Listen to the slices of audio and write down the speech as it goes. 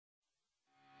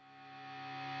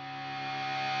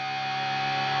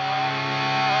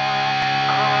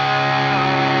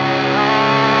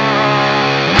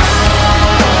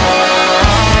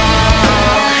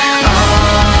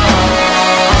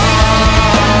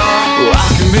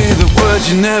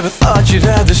you never thought you'd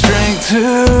have the strength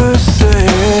to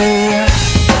say,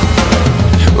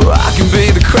 I can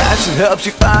be the crash that helps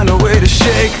you find a way to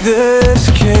shake this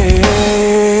cage.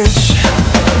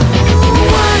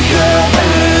 Wake up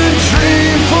and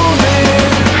dream for me.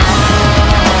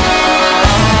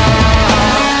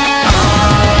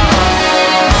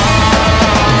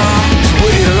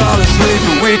 We are all asleep,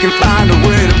 but we can find a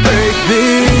way to break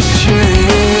these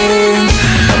chains.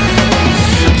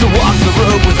 To walk the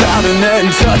rope without a net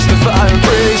and touch the fire,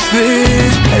 embrace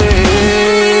these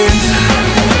pains.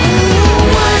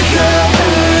 Wake up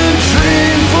and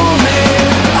dream for me.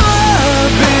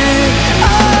 I'll be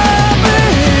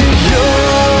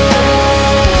yours.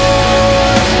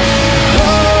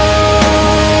 Oh,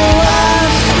 I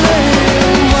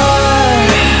sleep. Why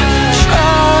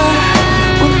try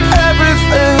when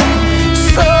everything's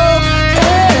so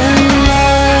in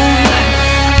line?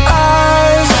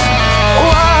 Eyes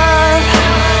wide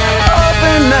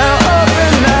open now,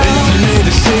 open now. If you need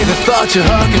to see the thoughts your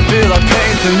heart can feel, I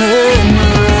paint them in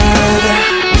red.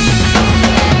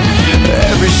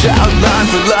 Every shout line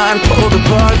for line, pulled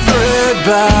apart thread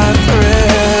by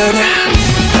thread.